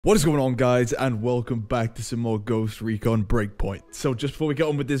What is going on, guys, and welcome back to some more Ghost Recon Breakpoint. So just before we get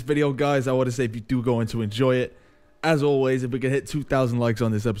on with this video, guys, I want to say if you do go on to enjoy it, as always, if we can hit 2,000 likes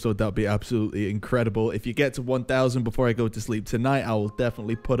on this episode, that would be absolutely incredible. If you get to 1,000 before I go to sleep tonight, I will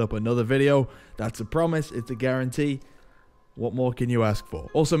definitely put up another video. That's a promise. It's a guarantee. What more can you ask for?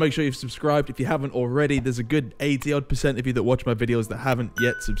 Also, make sure you've subscribed if you haven't already. There's a good 80-odd% of you that watch my videos that haven't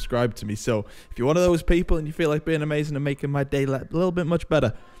yet subscribed to me. So if you're one of those people and you feel like being amazing and making my day a little bit much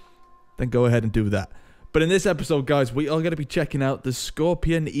better, then go ahead and do that. But in this episode, guys, we are going to be checking out the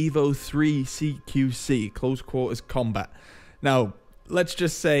Scorpion EVO3 CQC, Close Quarters Combat. Now, let's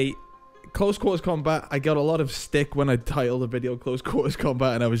just say, Close Quarters Combat, I got a lot of stick when I titled the video Close Quarters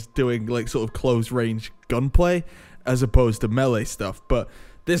Combat, and I was doing, like, sort of close range gunplay, as opposed to melee stuff. But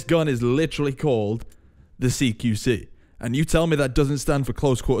this gun is literally called the CQC. And you tell me that doesn't stand for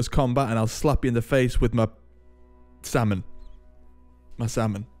Close Quarters Combat, and I'll slap you in the face with my salmon.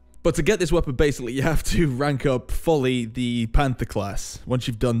 But to get this weapon, basically, you have to rank up fully the Panther class. Once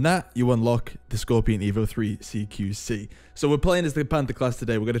you've done that, you unlock the Scorpion EVO3 CQC. So we're playing as the Panther class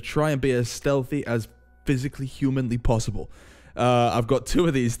today. We're going to try and be as stealthy as physically, humanly possible. I've got two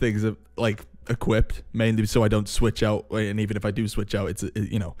of these things, like, equipped, mainly so I don't switch out. And even if I do switch out, it's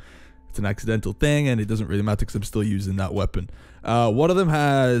an accidental thing, and it doesn't really matter because I'm still using that weapon. One of them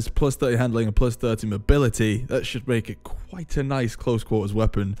has plus 30 handling and plus 30 mobility. That should make it quite a nice close quarters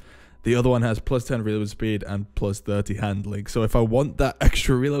weapon. The other one has plus 10 reload speed and plus 30 handling. So if I want that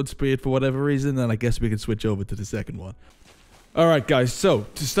extra reload speed for whatever reason, then I guess we can switch over to the second one. Alright, guys, so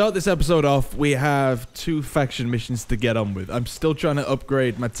to start this episode off, we have 2 faction missions to get on with. I'm still trying to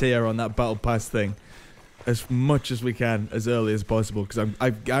upgrade my tier on that battle pass thing as much as we can, as early as possible, because I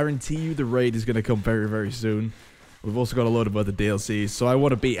guarantee you the raid is going to come very, very soon. We've also got a load of other DLCs, so I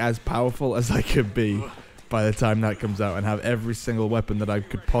want to be as powerful as I could be by the time that comes out and have every single weapon that I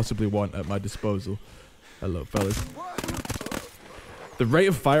could possibly want at my disposal. Hello, fellas. The rate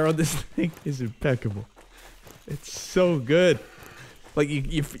of fire on this thing is impeccable. It's so good. Like,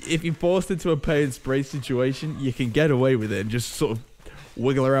 if you're forced into a pay and spray situation, you can get away with it and just sort of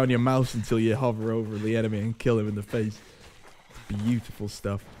wiggle around your mouse until you hover over the enemy and kill him in the face. Beautiful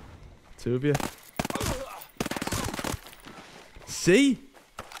stuff. 2 of you. See?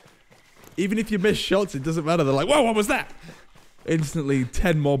 Even if you miss shots, it doesn't matter. They're like, whoa, what was that? Instantly,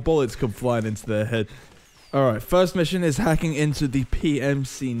 10 more bullets come flying into their head. Alright, first mission is hacking into the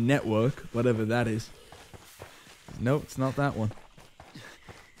PMC network, whatever that is. No, it's not that one.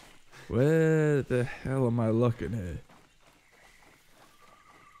 Where the hell am I looking here?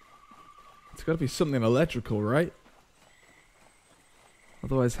 It's got to be something electrical, right?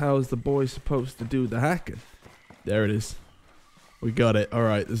 Otherwise, how is the boy supposed to do the hacking? There it is. We got it.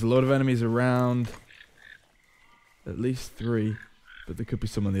 Alright, there's a lot of enemies around. At least 3. But there could be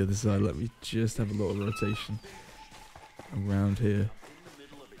some on the other side. Let me just have a little rotation around here.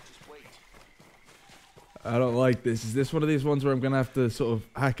 I don't like this. Is this one of these ones where I'm going to have to sort of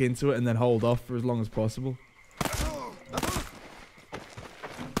hack into it and then hold off for as long as possible?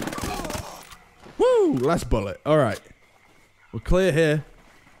 Woo! Last bullet. Alright. We're clear here.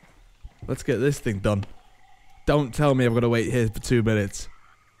 Let's get this thing done. Don't tell me I've got to wait here for 2 minutes.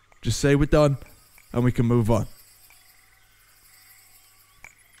 Just say we're done and we can move on.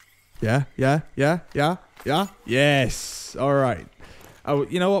 Yeah? Yes! Alright.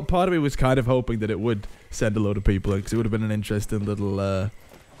 You know what? Part of me was kind of hoping that it would send a load of people in, because it would have been an interesting little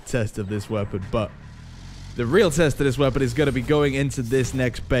test of this weapon. But the real test of this weapon is going to be going into this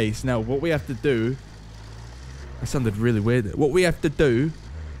next base. Now, what we have to do... That sounded really weird. What we have to do...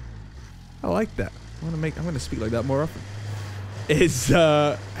 I like that. I'm going to speak like that more often. Is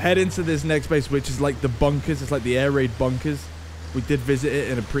head into this next base, which is like the bunkers. It's like the air raid bunkers. We did visit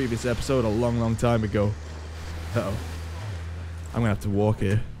it in a previous episode a long time ago. Uh-oh. I'm going to have to walk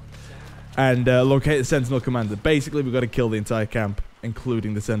here. And locate the Sentinel Commander. Basically, we've got to kill the entire camp,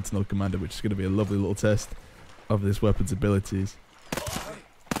 including the Sentinel Commander, which is going to be a lovely little test of this weapon's abilities.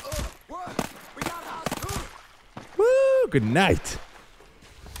 Woo! Good night!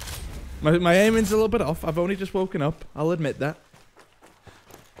 My aiming's a little bit off. I've only just woken up. I'll admit that.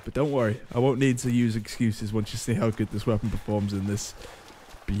 But don't worry. I won't need to use excuses once you see how good this weapon performs in this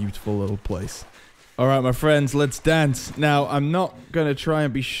beautiful little place. Alright, my friends, let's dance. Now, I'm not going to try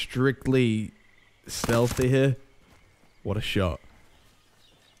and be strictly stealthy here. What a shot.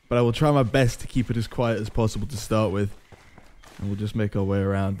 But I will try my best to keep it as quiet as possible to start with. And we'll just make our way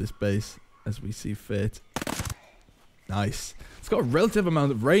around this base as we see fit. Nice. It's got a relative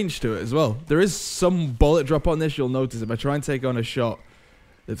amount of range to it as well. There is some bullet drop on this, you'll notice. If I try and take on a shot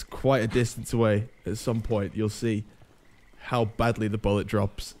that's quite a distance away, at some point, you'll see how badly the bullet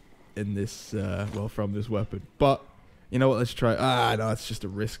drops in this, well, from this weapon. But, you know what, let's try. Ah, no, it's just a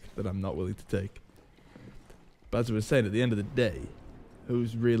risk that I'm not willing to take. But as I was saying, at the end of the day,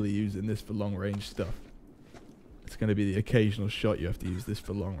 who's really using this for long range stuff? It's going to be the occasional shot you have to use this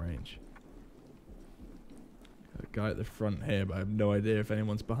for long range. Got a guy at the front here, but I have no idea if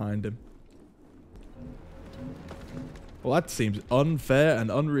anyone's behind him. Well, that seems unfair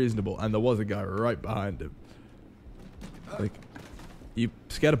and unreasonable, and there was a guy right behind him. Like, you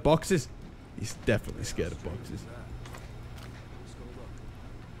scared of boxes? He's definitely scared of boxes.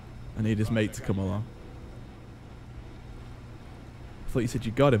 I need his mate to come along. I thought you said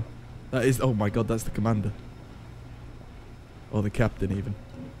you got him. That is, oh my god, that's the commander. Or the captain, even.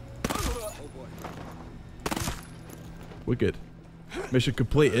 We're good. Mission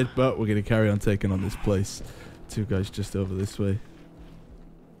completed, but we're going to carry on taking on this place. Two guys just over this way.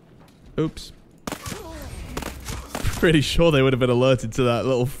 Oops. Pretty sure they would have been alerted to that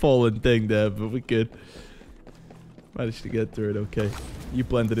little fallen thing there, but we're good. Managed to get through it okay. You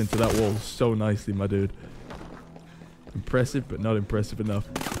blended into that wall so nicely, my dude. Impressive, but not impressive enough.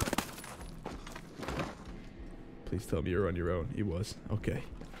 Please tell me you're on your own. He was. Okay.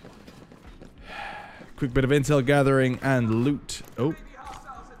 Quick bit of intel gathering and loot. Oh.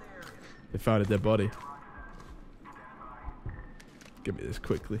 They found a dead body. Give me this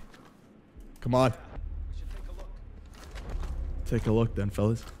quickly. Come on. Take a look then,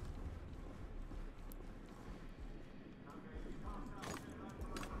 fellas.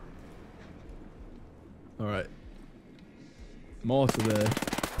 Alright. Mortar there.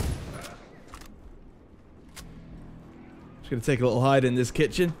 Just gonna take a little hide in this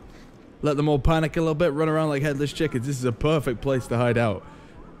kitchen. Let them all panic a little bit, run around like headless chickens. This is a perfect place to hide out.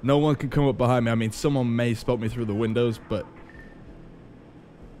 No one can come up behind me. I mean, someone may spot me through the windows, but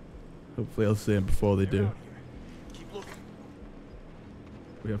hopefully I'll see them before they do.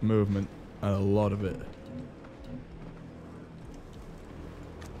 We have movement, and a lot of it.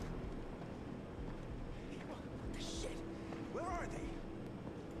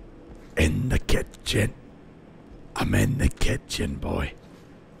 In the kitchen. I'm in the kitchen, boy.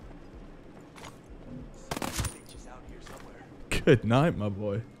 Good night, my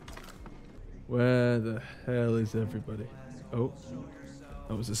boy. Where the hell is everybody? Oh,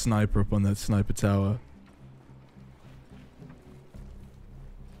 that was a sniper up on that sniper tower.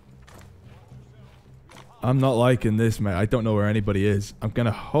 I'm not liking this, mate. I don't know where anybody is. I'm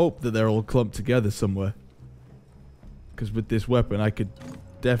gonna hope that they're all clumped together somewhere. Because with this weapon, I could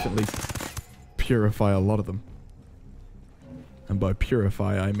definitely purify a lot of them. And by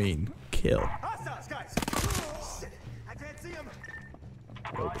purify, I mean kill.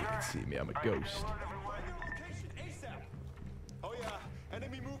 Nobody can see me. I'm a ghost.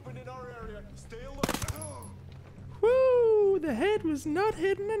 Woo! The head was not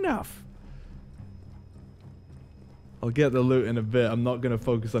hidden enough. I'll get the loot in a bit. I'm not going to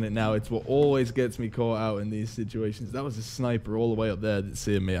focus on it now. It's what always gets me caught out in these situations. That was a sniper all the way up there that's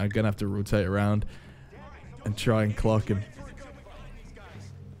seeing me. I'm going to have to rotate around and try and clock him.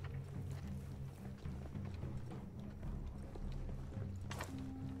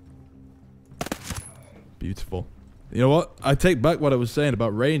 Beautiful. You know what? I take back what I was saying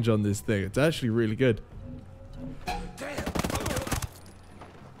about range on this thing. It's actually really good.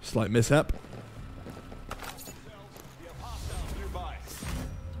 Slight mishap.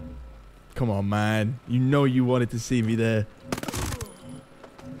 Come on, man. You know you wanted to see me there.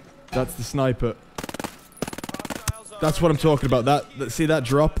 That's the sniper. That's what I'm talking about. That see that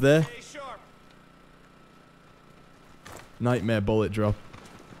drop there? Nightmare bullet drop.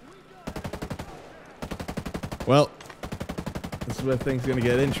 Well, this is where things are going to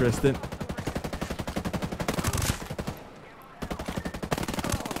get interesting.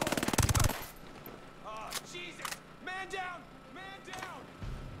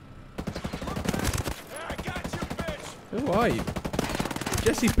 Who are you?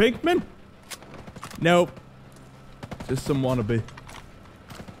 Jesse Pinkman? Nope. Just some wannabe.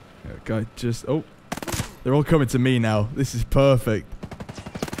 That guy just... Oh. They're all coming to me now. This is perfect.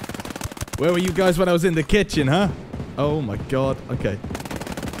 Where were you guys when I was in the kitchen, huh? Oh my god. Okay.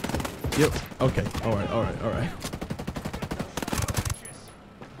 Yep. Okay. Alright, alright, alright.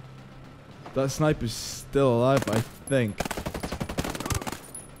 That sniper's still alive, I think.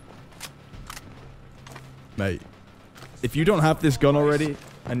 Mate. If you don't have this gun already,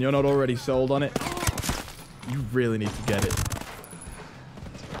 and you're not already sold on it, you really need to get it.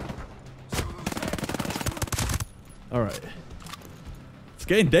 Alright. It's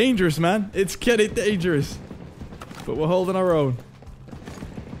getting dangerous, man. It's getting dangerous. But we're holding our own.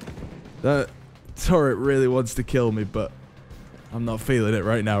 That turret really wants to kill me, but I'm not feeling it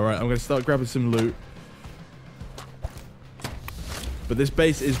right now, right? I'm going to start grabbing some loot. But this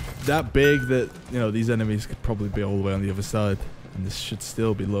base is that big that, you know, these enemies could probably be all the way on the other side. And this should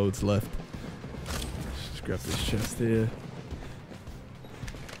still be loads left. Let's just grab this chest here.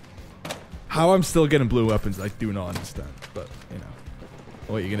 How I'm still getting blue weapons, I do not understand. But, you know,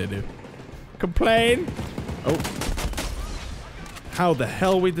 what are you going to do? Complain? Oh. How the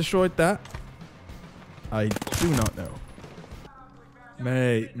hell we destroyed that? I do not know.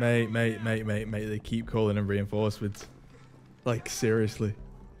 Mate. They keep calling in reinforcements. Like, seriously.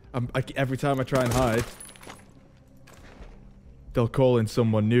 Every time I try and hide, they'll call in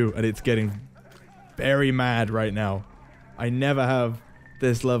someone new, and it's getting very mad right now. I never have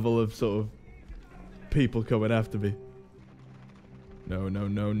this level of sort of people coming after me. No.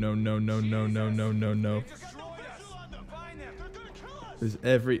 There's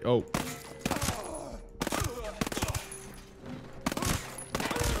every... Oh.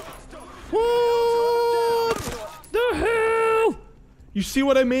 You see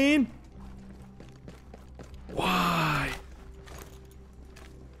what I mean? Why?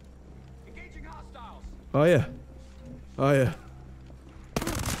 Oh yeah. Oh yeah.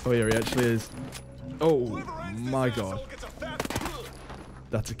 Oh yeah, he actually is. Oh my god.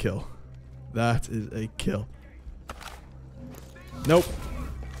 That's a kill. That is a kill. Nope.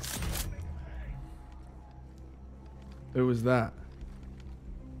 Who was that?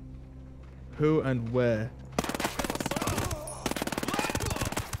 Who and where?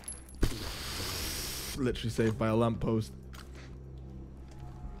 Literally saved by a lamppost.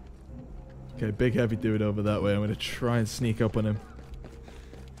 Okay, big heavy dude over that way. I'm gonna try and sneak up on him.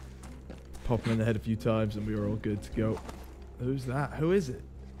 Pop him in the head a few times and we were all good to go. Who's that? Who is it?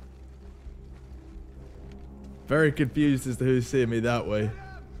 Very confused as to who's seeing me that way.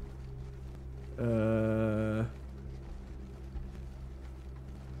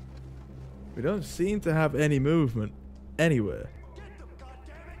 We don't seem to have any movement anywhere.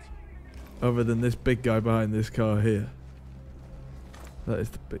 Other than this big guy behind this car here. That is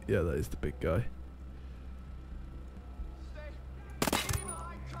the big, yeah, that is the big guy.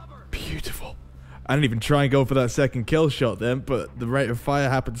 Beautiful. I didn't even try and go for that second kill shot then, but the rate of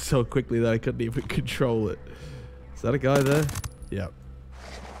fire happened so quickly that I couldn't even control it. Is that a guy there? Yep.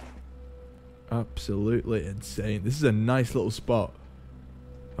 Absolutely insane. This is a nice little spot.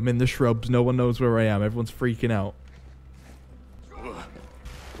 I'm in the shrubs. No one knows where I am. Everyone's freaking out.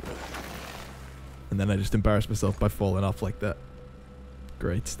 And then I just embarrassed myself by falling off like that.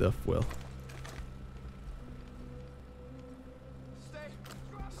 Great stuff, Will. Stay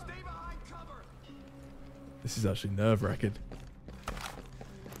behind cover. This is actually nerve-wracking.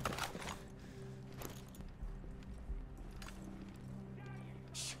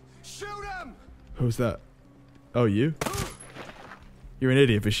 Shoot him! Who's that? Oh, you? You're an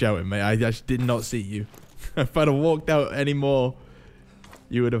idiot for shouting, mate. I just did not see you. If I'd have walked out anymore,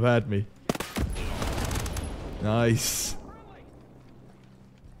 you would have had me. Nice.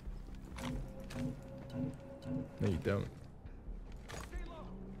 No, you don't.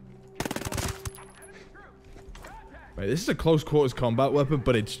 Right, this is a close quarters combat weapon,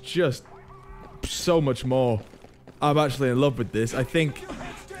 but it's just so much more. I'm actually in love with this. I think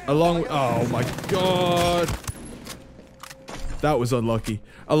along with... Oh my god. That was unlucky.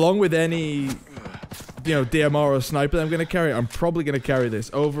 Along with any, you know, DMR or sniper that I'm going to carry, I'm probably going to carry this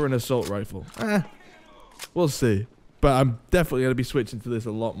over an assault rifle. We'll see. But I'm definitely going to be switching to this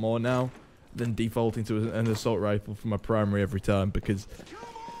a lot more now than defaulting to an assault rifle for my primary every time, because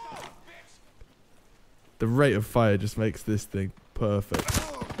the rate of fire just makes this thing perfect.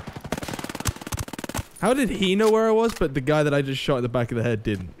 How did he know where I was, but the guy that I just shot in the back of the head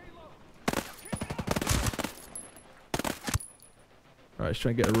didn't? Alright, let's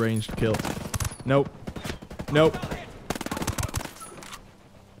try and get a ranged kill. Nope. Nope.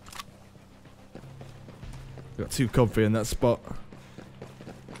 Got too comfy in that spot.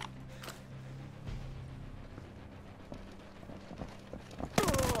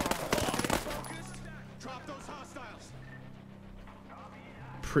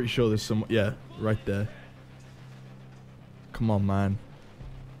 Pretty sure there's some... Yeah, right there. Come on, man.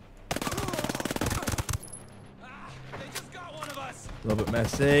 A little bit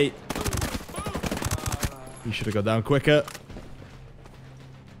messy. You should have got down quicker.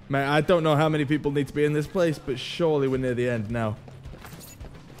 Man, I don't know how many people need to be in this place, but surely we're near the end now.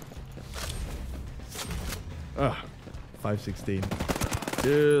 Ugh. 516.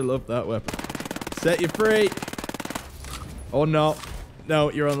 Dude, love that weapon. Set you free. Or not.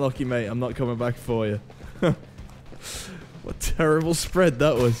 No, you're unlucky, mate. I'm not coming back for you. What terrible spread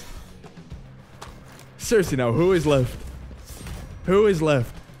that was. Seriously now, who is left? Who is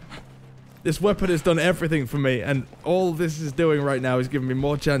left? This weapon has done everything for me, and all this is doing right now is giving me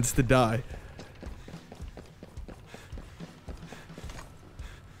more chance to die.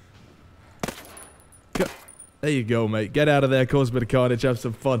 There you go, mate. Get out of there, cause a bit of carnage, have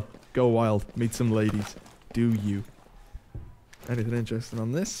some fun. Go wild, meet some ladies. Do you? Anything interesting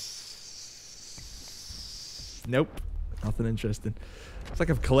on this? Nope. Nothing interesting. It's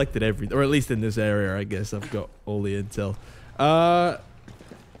like I've collected everything, or at least in this area, I guess I've got all the intel. I'm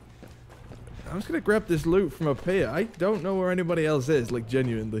just gonna grab this loot from up here. I don't know where anybody else is, like,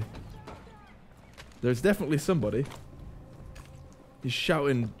 genuinely. There's definitely somebody. He's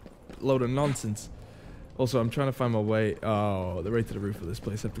shouting a load of nonsense. Also, I'm trying to find my way. Oh, they're right to the roof of this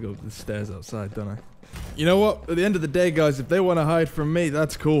place. I have to go up the stairs outside, don't I? You know what? At the end of the day, guys, if they want to hide from me,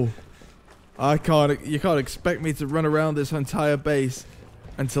 that's cool. You can't expect me to run around this entire base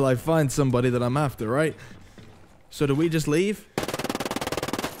until I find somebody that I'm after, right? So do we just leave?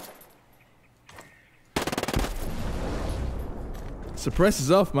 Suppress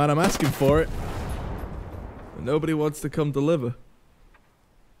is off, man. I'm asking for it. But nobody wants to come deliver.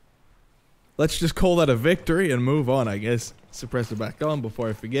 Let's just call that a victory and move on, I guess. Suppressor back on before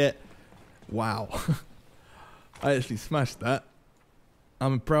I forget. Wow. I actually smashed that.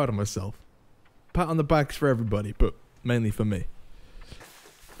 I'm proud of myself. Pat on the backs for everybody, but mainly for me.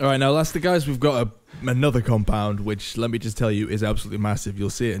 Alright, now lastly, guys, we've got another compound, which, let me just tell you, is absolutely massive.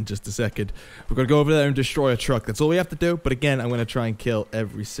 You'll see it in just a second. We're going to go over there and destroy a truck. That's all we have to do. But again, I'm going to try and kill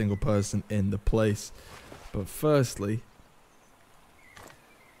every single person in the place. But firstly,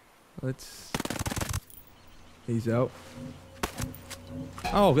 let's... He's out.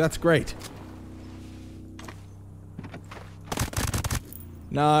 Oh, that's great.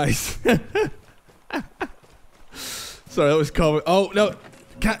 Nice. Sorry, that was common. Oh, no.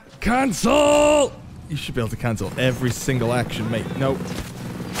 Cancel! You should be able to cancel every single action, mate. Nope.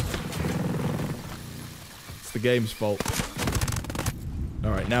 It's the game's fault.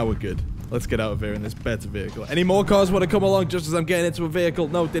 Alright, now we're good. Let's get out of here in this better vehicle. Any more cars want to come along just as I'm getting into a vehicle?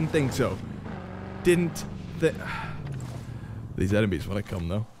 No, didn't think so. Didn't think... These enemies want to come,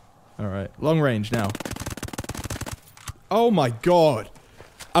 though. Alright, long range now. Oh my god.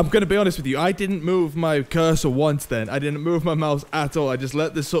 I'm going to be honest with you. I didn't move my cursor once then. I didn't move my mouse at all. I just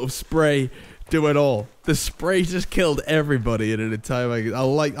let this sort of spray do it all. The spray just killed everybody in an entire magazine.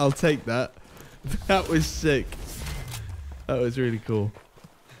 I'll take that. That was sick. That was really cool.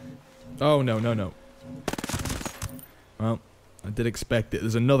 Oh, no, no, no. Well, I did expect it.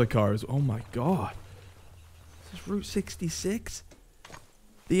 There's another car. Oh my god. This is Route 66?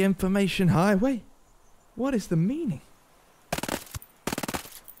 The information highway? What is the meaning?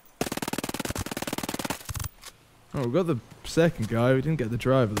 Oh, we got the second guy. We didn't get the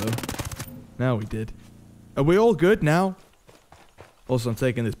driver, though. Now we did. Are we all good now? Also, I'm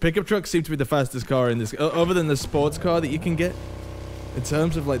taking this. Pickup truck seems to be the fastest car in this... other than the sports car that you can get. In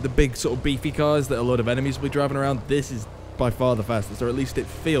terms of, like, the big sort of beefy cars that a lot of enemies will be driving around, this is by far the fastest. Or at least it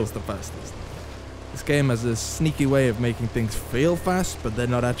feels the fastest. This game has a sneaky way of making things feel fast, but they're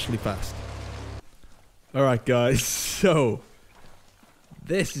not actually fast. Alright, guys. So,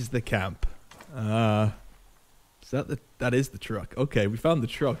 this is the camp. That is the truck. Okay, we found the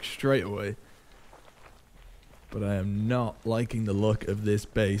truck straight away. But I am not liking the look of this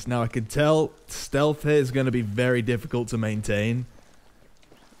base. Now, I can tell stealth here is going to be very difficult to maintain.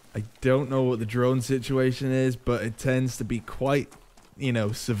 I don't know what the drone situation is, but it tends to be quite, you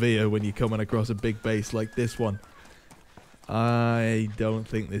know, severe when you're coming across a big base like this one. I don't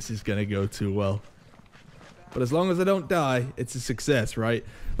think this is going to go too well. But as long as I don't die, it's a success, right?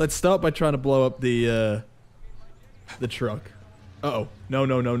 Let's start by trying to blow up the truck. Uh-oh. No,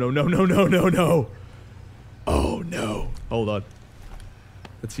 no, no, no, no, no, no, no, no. Oh, no. Hold on.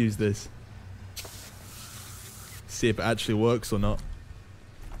 Let's use this. See if it actually works or not.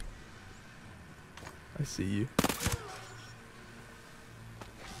 I see you. I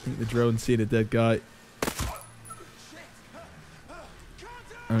think the drone's seen a dead guy.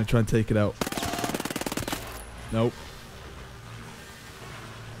 I'm gonna try and take it out. Nope.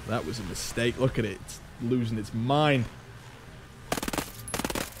 That was a mistake. Look at it. It's losing its mind.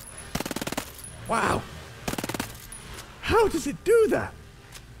 Wow. How does it do that?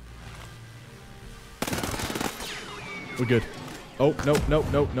 We're good. Oh, nope, nope,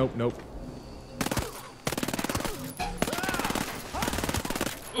 nope, nope, nope.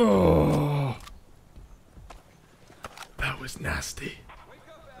 Oh. That was nasty.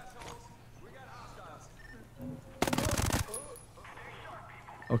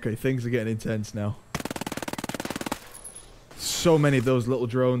 Okay, things are getting intense now. So many of those little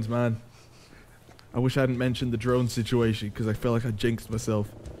drones, man. I wish I hadn't mentioned the drone situation because I feel like I jinxed myself.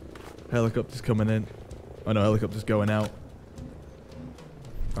 Helicopter's coming in. Oh no, helicopter's going out.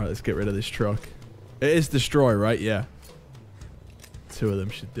 Alright, let's get rid of this truck. It is destroy, right? Yeah. 2 of them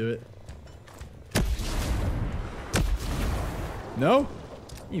should do it. No?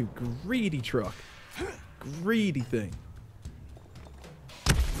 You greedy truck. Greedy thing.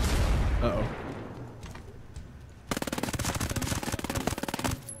 Uh-oh.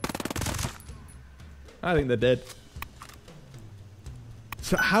 I think they're dead.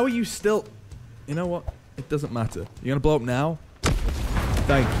 So how are you still... You know what? It doesn't matter. You're gonna blow up now?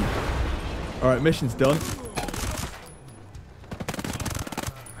 Thank you. Alright, mission's done.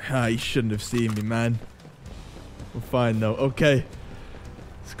 Ah, you shouldn't have seen me, man. We're fine, though. Okay.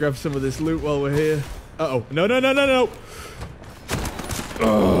 Let's grab some of this loot while we're here. Uh-oh. No, no, no, no, no!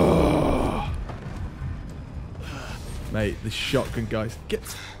 Oh. Mate, the shotgun guys.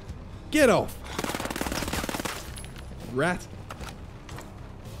 Get off! Rat.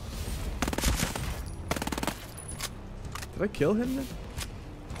 Did I kill him then?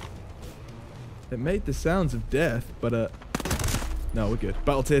 It made the sounds of death, but no, we're good.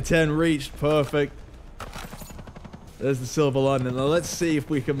 Battle tier 10 reached. Perfect. There's the silver lining. Now let's see if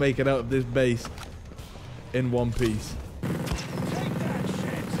we can make it out of this base in one piece.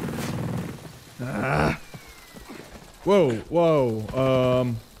 Ah. Whoa,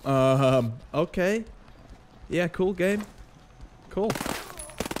 whoa. Okay. Yeah, cool game. Cool.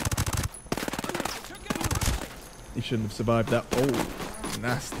 You shouldn't have survived that. Oh,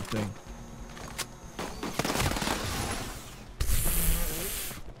 nasty thing.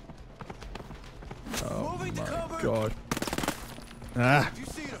 Oh my god. Ah.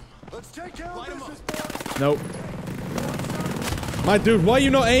 Nope. My dude, why are you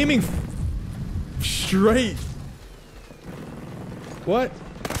not aiming straight? What?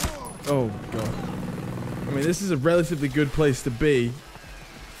 Oh god. I mean, this is a relatively good place to be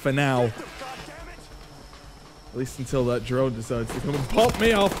for now. At least until that drone decides to come and pop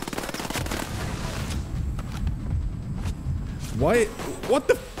me off. Why? What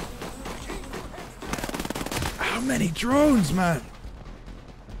the? How many drones, man?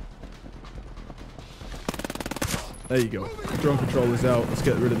 There you go. Drone controller's out. Let's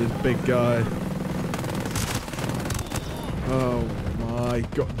get rid of this big guy. Oh my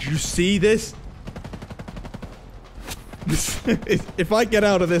god. Did you see this? If I get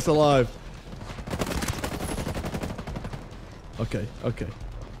out of this alive. Okay, okay.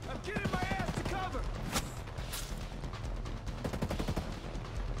 I'm getting my ass to cover.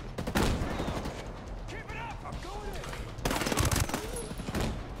 Keep it up. I'm going in.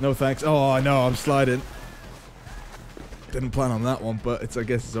 No thanks. Oh no, I'm sliding. Didn't plan on that one, but I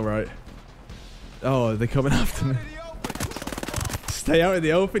guess it's alright. Oh, they're coming after me. Stay out in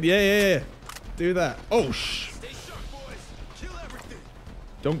the open? Yeah, yeah, yeah. Do that. Oh, shh. Stay sharp, boys. Kill everything.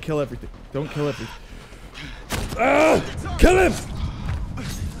 Don't kill everything. Don't kill everything. Ah! Kill him!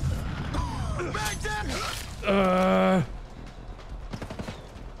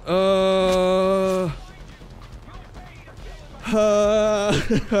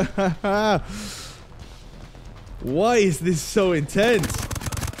 Why is this so intense?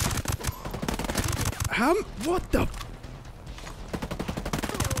 What the?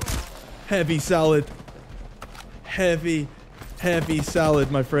 Heavy salad. Heavy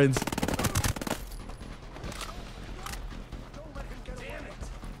salad, my friends.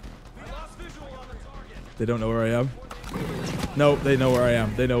 They don't know where I am. No, they know where I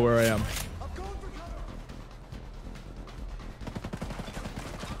am. They know where I am.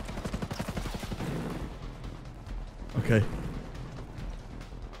 Okay.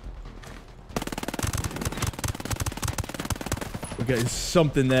 We're getting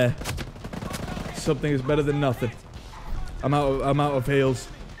something there. Something is better than nothing. I'm out of heals.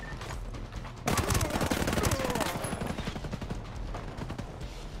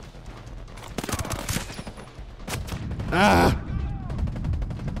 Ah!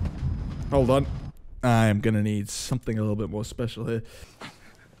 Hold on. I am gonna need something a little bit more special here.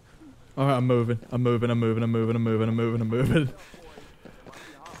 Alright, I'm moving.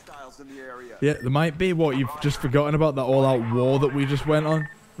 Yeah, there might be. What, you've just forgotten about that all-out war that we just went on?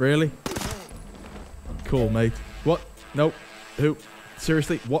 Really? Cool, mate. What? Nope. Who?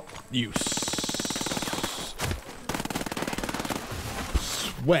 Seriously? What? You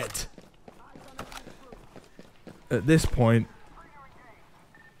sweat. At this point,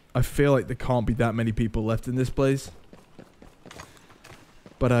 I feel like there can't be that many people left in this place.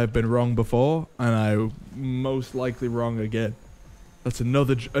 But I've been wrong before, and I'm most likely wrong again. That's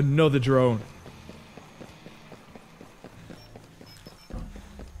another drone.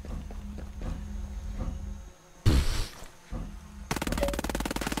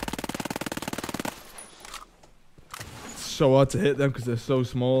 so hard to hit them because they're so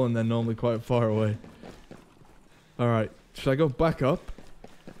small and they're normally quite far away. Alright, should I go back up?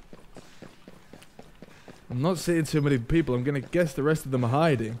 I'm not seeing too many people. I'm going to guess the rest of them are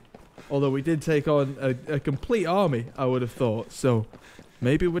hiding. Although we did take on a complete army, I would have thought. So,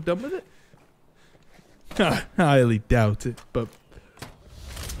 maybe we're done with it? I highly doubt it, but...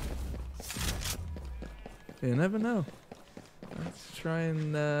 you never know. Let's try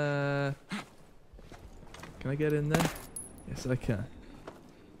and... can I get in there? Yes, I can.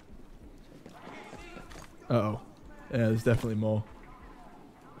 Uh-oh. Yeah, there's definitely more.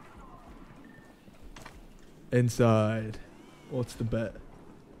 Inside. What's the bet?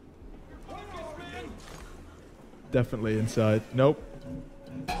 Definitely inside. Nope.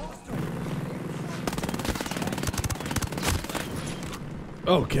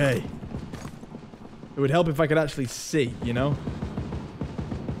 Okay. It would help if I could actually see, you know?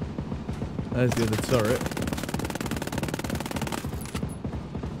 There's the other turret.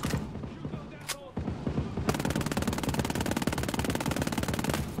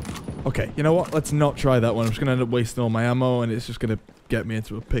 Okay, you know what? Let's not try that one. I'm just going to end up wasting all my ammo and it's just going to get me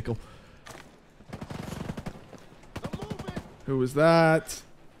into a pickle. Who was that?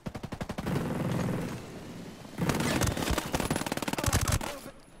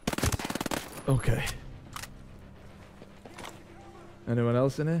 Okay. Anyone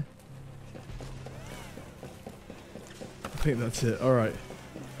else in here? I think that's it. Alright.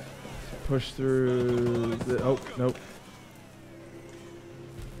 Push through the... oh, nope.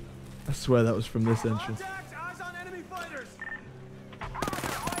 I swear that was from this entrance. Eyes on enemy fighters.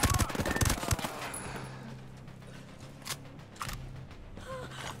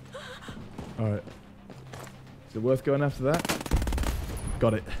 Alright. Is it worth going after that?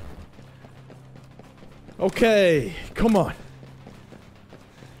 Got it. Okay, come on.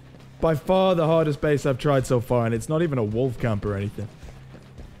 By far the hardest base I've tried so far, and it's not even a wolf camp or anything.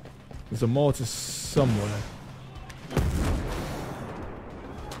 There's a mortar somewhere.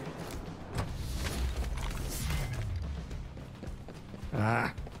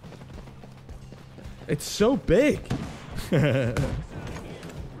 Ah. It's so big.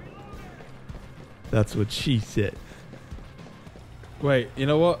 That's what she said. Wait, you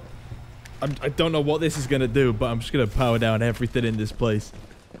know what? I don't know what this is going to do, but I'm just going to power down everything in this place.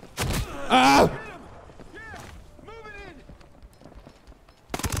 Ah!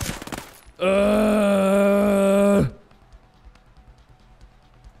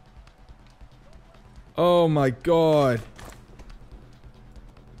 Oh my god.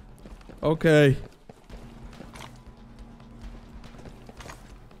 Okay.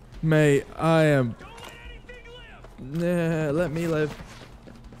 Mate, I am... nah, let me live.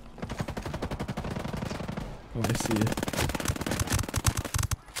 Oh, I see it.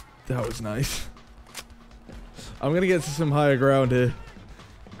 That was nice. I'm gonna get to some higher ground here.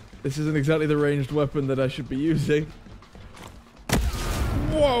 This isn't exactly the ranged weapon that I should be using.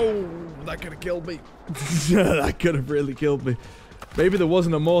 Whoa! That could have killed me. That could have really killed me. Maybe there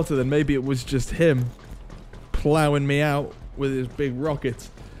wasn't a mortar then. Maybe it was just him plowing me out with his big rockets.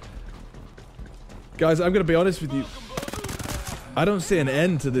 Guys, I'm gonna be honest with you. I don't see an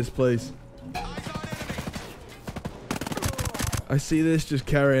end to this place. I see this just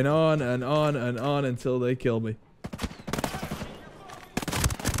carrying on and on and on until they kill me.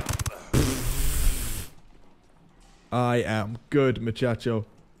 I am good, muchacho.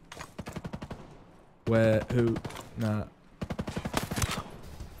 Where? Who? Nah.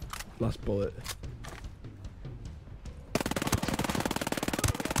 Last bullet.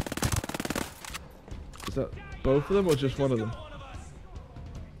 Is that both of them or just one of them?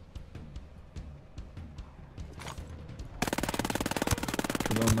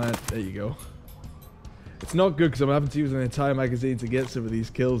 Come on, man. There you go. It's not good because I'm having to use an entire magazine to get some of these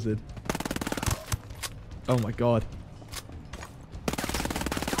kills in. Oh my god.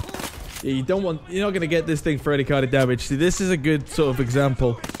 Yeah, you don't want... you're not going to get this thing for any kind of damage. See, this is a good sort of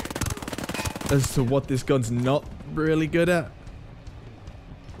example as to what this gun's not really good at.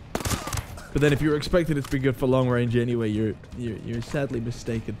 But then if you're expecting it to be good for long range anyway, you're sadly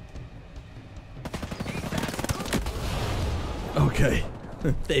mistaken. Okay.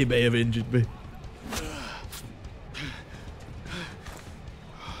 They may have injured me.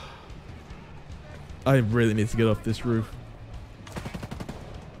 I really need to get off this roof.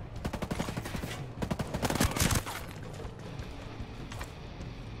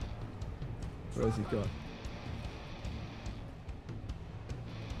 Where's he gone?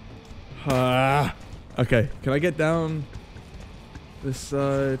 Ah. Okay, can I get down this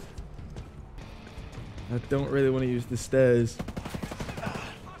side? I don't really want to use the stairs.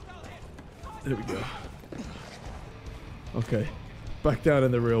 There we go. Okay. Back down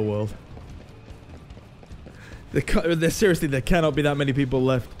in the real world. Seriously, there cannot be that many people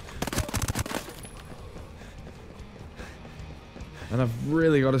left. And I've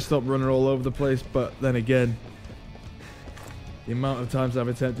really got to stop running all over the place, but then again, the amount of times I've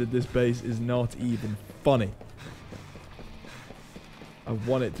attempted this base is not even funny. I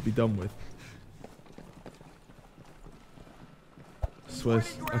want it to be done with. Swear,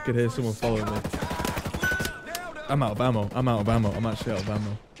 I could hear someone following me. I'm out of ammo. I'm out of ammo. I'm actually out of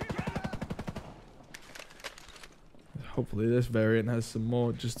ammo. Hopefully this variant has some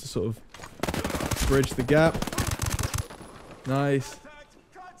more just to sort of bridge the gap. Nice.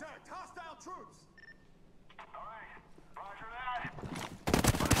 Contact! Hostile troops!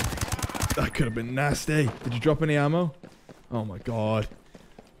 That could have been nasty. Did you drop any ammo? Oh my god.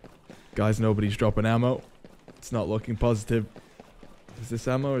 Guys, nobody's dropping ammo. It's not looking positive. Is this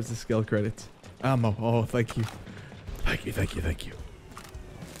ammo or is this skill credits? Ammo. Oh, thank you. Thank you, thank you, thank you.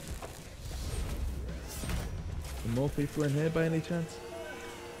 Are more people in here by any chance?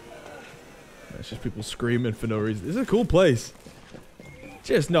 It's just people screaming for no reason. This is a cool place.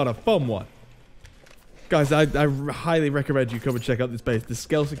 Just not a fun one. Guys, I highly recommend you come and check out this base. The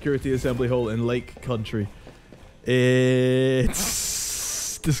Scale Security Assembly Hall in Lake Country.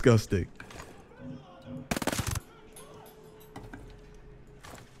 It's disgusting.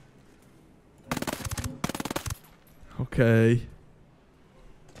 Okay.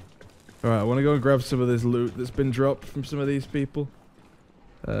 Alright, I want to go and grab some of this loot that's been dropped from some of these people.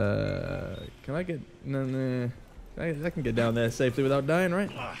 Can I get... No. I can get down there safely without dying,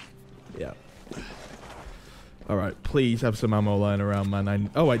 right? Yeah. Alright, please have some ammo lying around, man.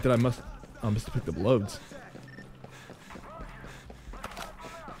 Oh, wait, I must have picked up loads.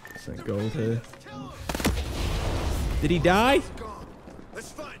 Some gold here. Did he die?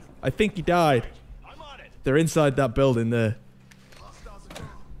 I think he died. They're inside that building there.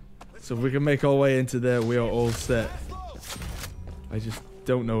 So if we can make our way into there, we are all set. I just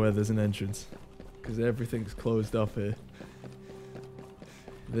don't know where there's an entrance. Because everything's closed off here.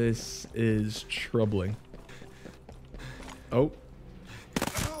 This is troubling. Oh.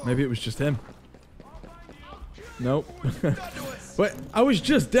 Maybe it was just him. Nope. Wait, I was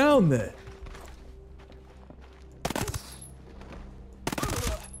just down there.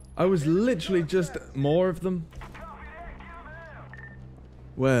 I was literally just... More of them?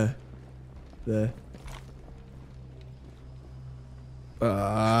 Where? There.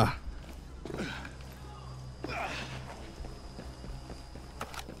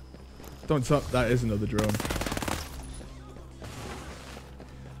 Don't stop. That is another drone.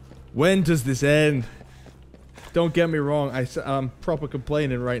 When does this end? Don't get me wrong. I'm proper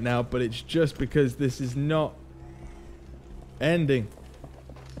complaining right now, but it's just because this is not ending.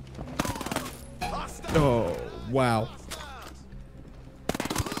 Oh, wow.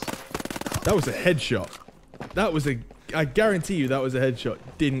 That was a headshot. That was a... I guarantee you that was a headshot.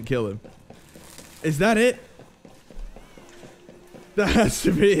 Didn't kill him. Is that it? That has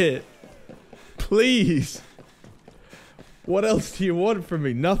to be it. Please. What else do you want from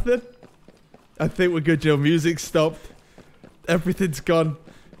me? Nothing? I think we're good, Joe. Music stopped. Everything's gone.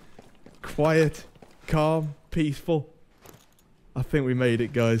 Quiet. Calm. Peaceful. I think we made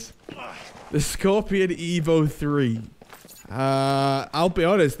it, guys. The Scorpion EVO3. I'll be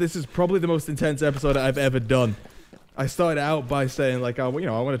honest, this is probably the most intense episode I've ever done. I started out by saying, like, I want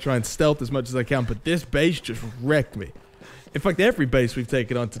to try and stealth as much as I can, but this base just wrecked me. In fact, every base we've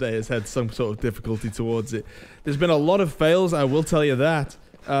taken on today has had some sort of difficulty towards it. There's been a lot of fails, I will tell you that.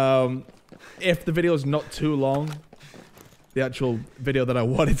 If the video is not too long, the actual video that I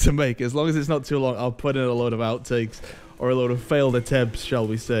wanted to make, as long as it's not too long, I'll put in a load of outtakes, or a load of failed attempts, shall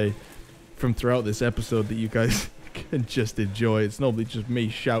we say, from throughout this episode that you guys can just enjoy. It's normally just me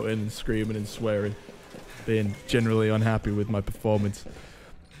shouting and screaming and swearing, being generally unhappy with my performance.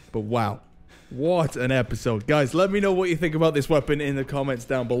 But wow, what an episode. Guys, let me know what you think about this weapon in the comments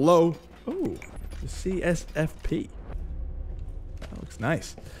down below. Oh, the CSFP. That looks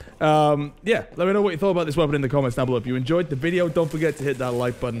nice. Yeah, let me know what you thought about this weapon in the comments down below. If you enjoyed the video, don't forget to hit that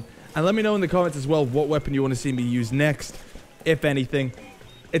like button. And let me know in the comments as well what weapon you want to see me use next, if anything.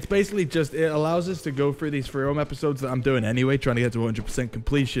 It's basically just, it allows us to go through these free roam episodes that I'm doing anyway, trying to get to 100%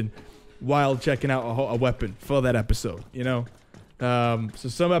 completion while checking out a weapon for that episode, you know? So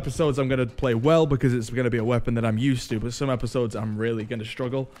some episodes I'm going to play well because it's going to be a weapon that I'm used to, but some episodes I'm really going to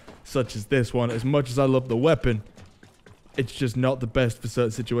struggle, such as this one. As much as I love the weapon, it's just not the best for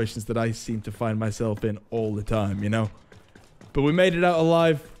certain situations that I seem to find myself in all the time, you know? But we made it out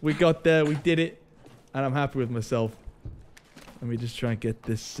alive, we got there, we did it, and I'm happy with myself. Let me just try and get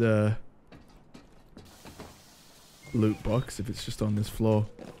this, loot box if it's just on this floor.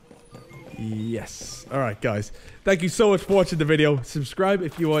 Yes. Alright, guys. Thank you so much for watching the video. Subscribe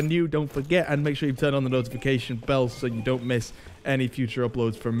if you are new, don't forget, and make sure you turn on the notification bell so you don't miss any future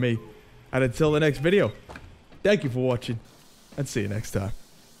uploads from me. And until the next video, thank you for watching, and see you next time.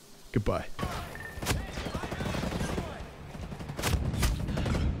 Goodbye.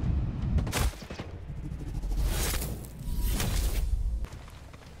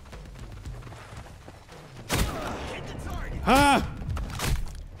 Ah!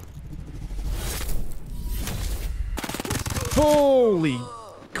 Holy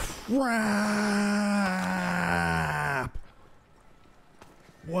crap!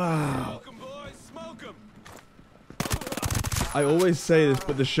 Wow. I always say this,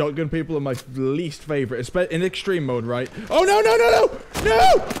 but the shotgun people are my least favorite, in extreme mode, right? Oh, no, no, no, no!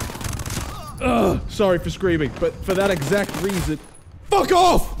 No! Ugh, sorry for screaming, but for that exact reason, fuck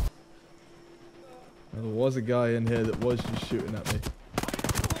off! Well, there was a guy in here that was just shooting at me.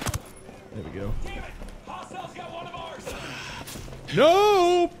 There we go.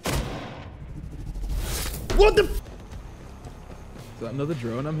 No! What the? Is that another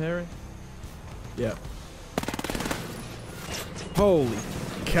drone I'm hearing? Yeah. Holy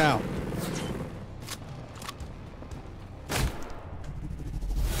cow.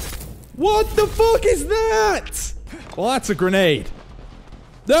 What the fuck is that? Well, that's a grenade.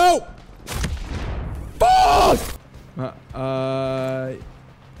 No! Fuck! Oh,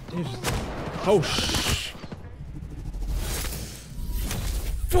 shh.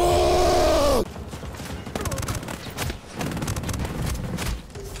 Fuck!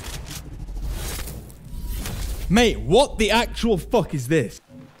 Mate, what the actual fuck is this?